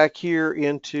go back here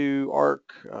into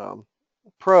Arc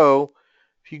Pro,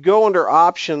 if you go under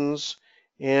options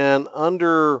and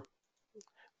under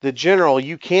the general,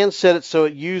 you can set it so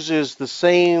it uses the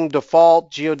same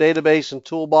default geodatabase and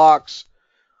toolbox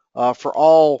for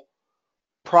all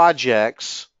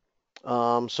projects,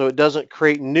 so it doesn't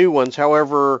create new ones.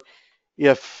 However,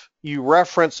 if you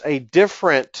reference a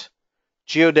different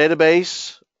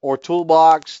geodatabase or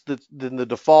toolbox than the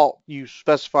default you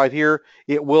specified here,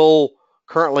 it will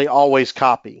currently always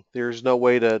copy. There's no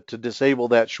way to disable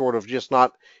that short of just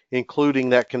not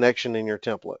including that connection in your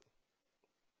template.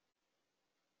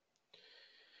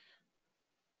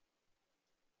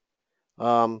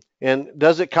 And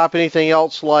does it copy anything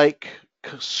else like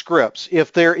scripts?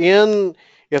 If they're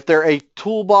a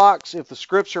toolbox, if the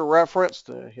scripts are referenced,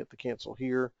 hit the cancel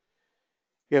here.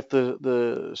 If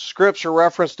the scripts are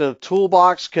referenced in a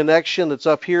toolbox connection that's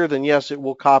up here, then yes, it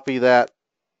will copy that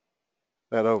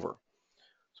over.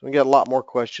 So we got a lot more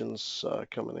questions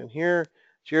coming in here.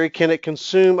 Jerry, can it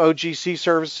consume OGC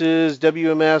services,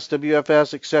 WMS,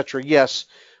 WFS, etc.? Yes,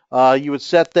 you would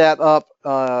set that up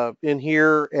in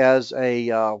here as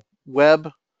a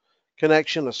web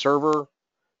connection, a server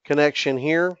connection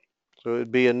here. So it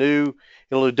would be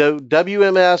it'll do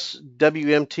WMS,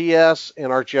 WMTS,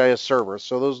 and ArcGIS server.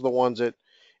 So those are the ones that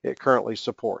it currently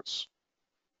supports.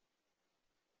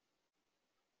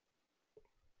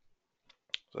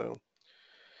 So,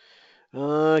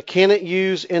 can it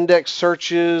use index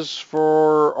searches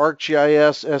for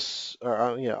ArcGIS,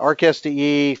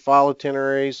 ArcSDE, file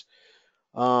itineraries?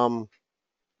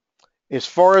 As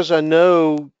far as I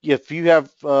know, if you have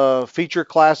feature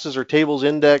classes or tables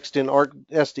indexed in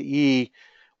ArcSDE,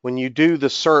 when you do the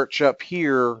search up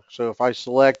here, so if I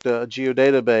select a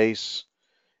geodatabase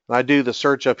and I do the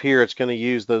search up here, it's going to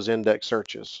use those index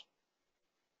searches.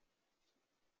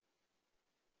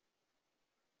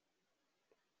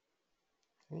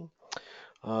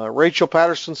 Rachel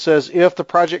Patterson says, if the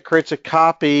project creates a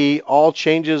copy, all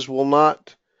changes will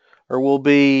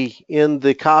be in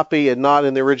the copy and not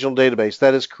in the original database.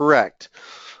 That is correct.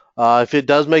 If it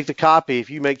does make the copy,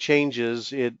 if you make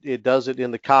changes, it does it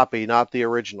in the copy, not the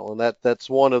original. And that's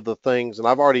one of the things. And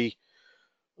I've already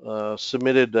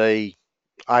submitted a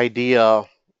idea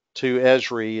to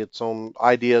Esri. It's on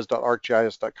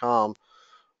ideas.arcgis.com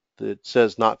that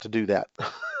says not to do that,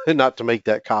 not to make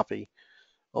that copy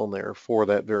on there for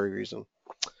that very reason.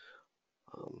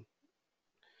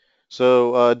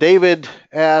 So David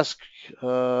asked,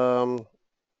 or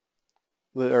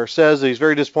says that he's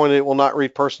very disappointed it will not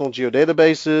read personal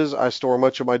geodatabases. I store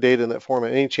much of my data in that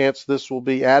format. Any chance this will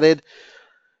be added?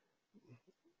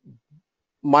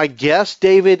 My guess,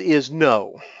 David, is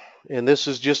no. And this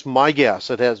is just my guess.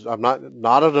 I'm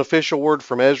not an official word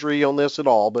from Esri on this at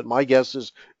all, but my guess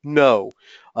is no.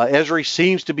 Esri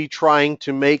seems to be trying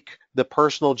to make the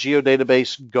personal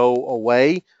geodatabase go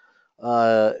away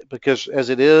because as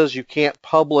it is, you can't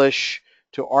publish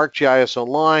to ArcGIS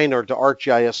Online or to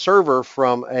ArcGIS Server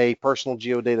from a personal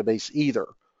geodatabase either.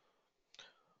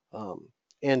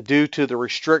 And due to the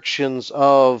restrictions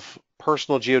of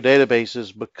personal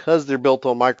geodatabases, because they're built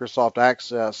on Microsoft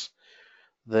Access,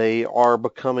 they are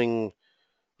becoming,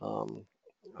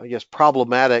 I guess,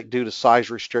 problematic due to size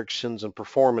restrictions and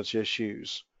performance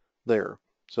issues there.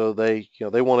 So they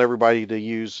want everybody to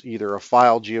use either a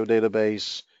file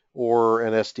geodatabase or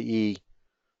an SDE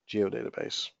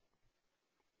geodatabase.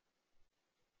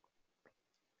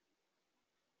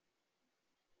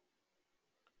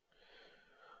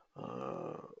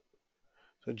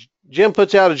 So Jim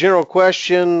puts out a general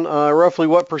question, roughly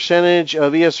what percentage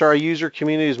of ESRI user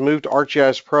communities moved to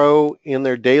ArcGIS Pro in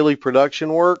their daily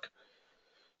production work?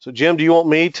 So Jim, do you want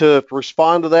me to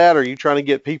respond to that, or are you trying to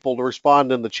get people to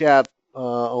respond in the chat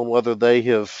on whether they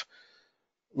have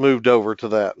moved over to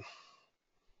that?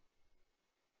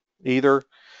 Either.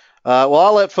 Well,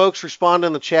 I'll let folks respond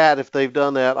in the chat if they've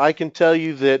done that. I can tell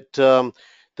you that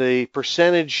the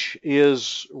percentage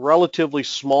is relatively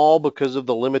small because of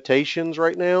the limitations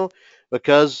right now,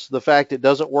 because the fact it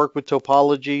doesn't work with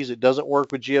topologies, it doesn't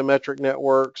work with geometric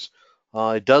networks,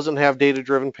 it doesn't have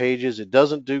data-driven pages, it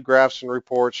doesn't do graphs and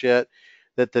reports yet,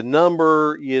 that the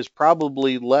number is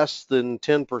probably less than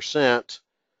 10%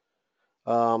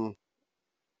 that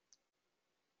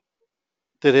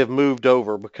have moved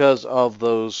over because of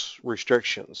those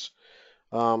restrictions.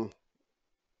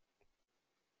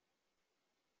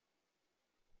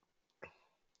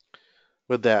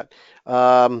 With that,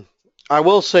 I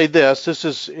will say this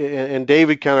is, and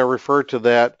David kind of referred to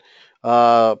that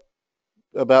about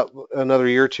another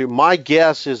year or two. My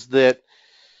guess is that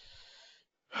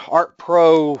Arc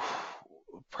Pro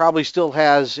probably still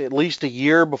has at least a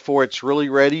year before it's really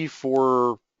ready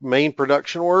for main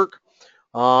production work.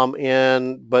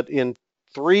 But in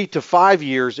 3 to 5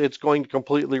 years, it's going to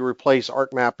completely replace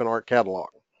ArcMap and ArcCatalog.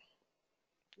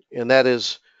 and that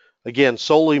is, again,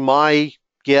 solely my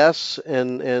guess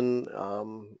and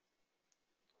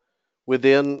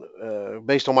within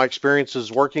based on my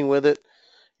experiences working with it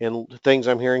and things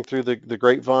I'm hearing through the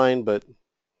grapevine, but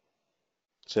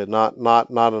said not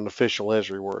an official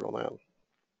Esri word on that.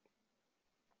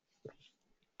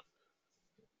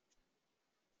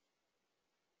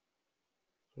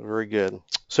 Very good.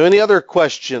 So any other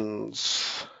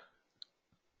questions?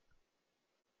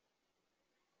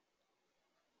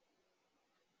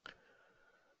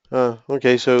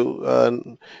 Okay,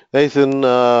 so Nathan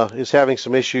is having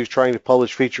some issues trying to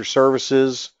publish feature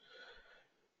services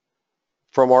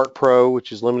from Arc Pro,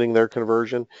 which is limiting their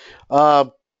conversion.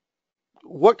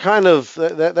 What kind of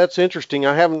that's interesting.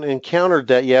 I haven't encountered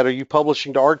that yet. Are you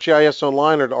publishing to ArcGIS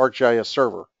Online or to ArcGIS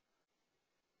Server,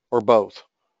 or both,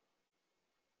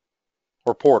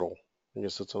 or Portal? I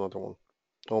guess that's another one.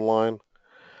 Online.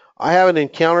 I haven't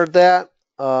encountered that,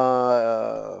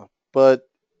 but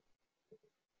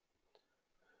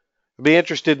I'd be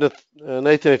interested in,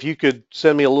 Nathan, if you could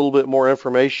send me a little bit more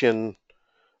information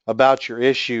about your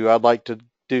issue. I'd like to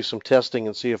do some testing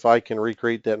and see if I can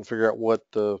recreate that and figure out what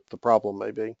the problem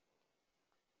may be.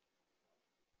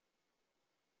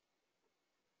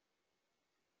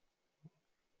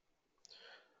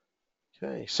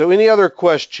 Okay, so any other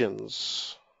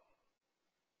questions?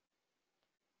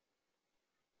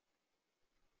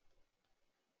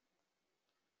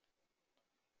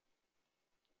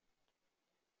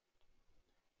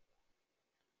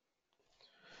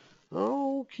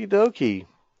 Okie dokie.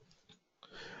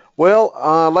 Well,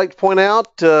 I'd like to point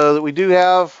out that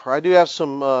I do have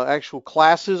some actual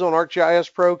classes on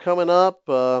ArcGIS Pro coming up.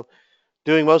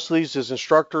 Doing most of these is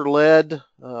instructor-led,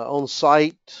 on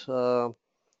site. It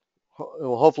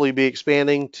will hopefully be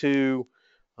expanding to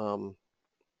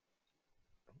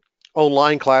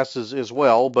online classes as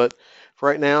well. But for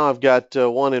right now, I've got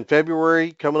one in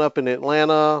February coming up in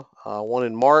Atlanta, one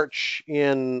in March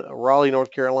in Raleigh,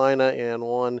 North Carolina, and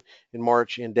one in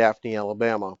March in Daphne,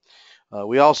 Alabama.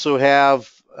 We also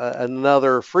have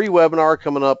another free webinar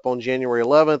coming up on January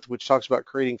 11th, which talks about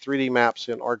creating 3D maps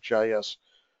in ArcGIS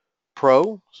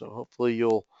Pro. So hopefully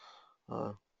you'll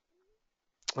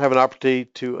have an opportunity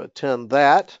to attend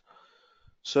that.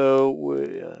 So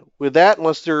with that,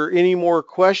 unless there are any more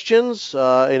questions,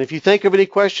 and if you think of any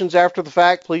questions after the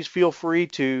fact, please feel free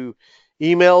to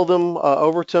email them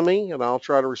over to me, and I'll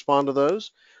try to respond to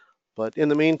those. But in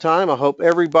the meantime, I hope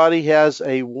everybody has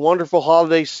a wonderful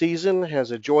holiday season,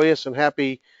 has a joyous and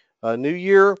happy New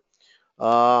Year.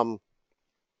 And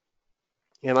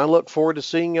I look forward to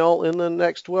seeing y'all in the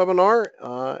next webinar.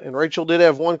 And Rachel did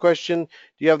have one question. Do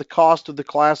you have the cost of the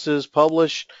classes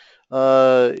published?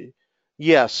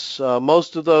 Yes,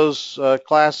 most of those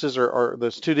classes are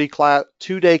those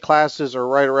 2-day classes are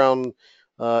right around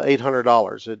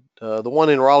 $800. The one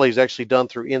in Raleigh is actually done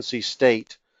through NC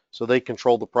State, so they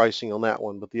control the pricing on that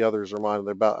one. But the others are mine.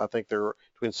 I think they're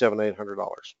between $700 and $800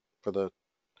 for the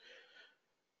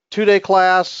 2-day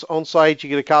class on site. You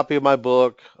get a copy of my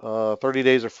book, 30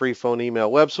 days of free phone,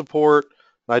 email, web support.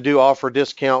 I do offer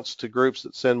discounts to groups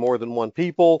that send more than one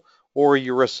people, or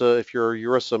ERISA. If you're a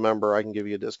ERISA member, I can give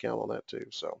you a discount on that too.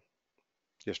 So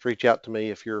just reach out to me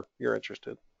if you're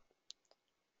interested.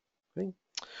 Okay.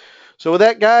 So with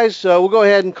that, guys, we'll go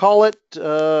ahead and call it.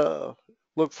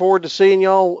 Look forward to seeing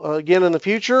y'all again in the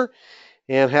future,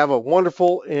 and have a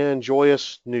wonderful and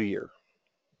joyous New Year.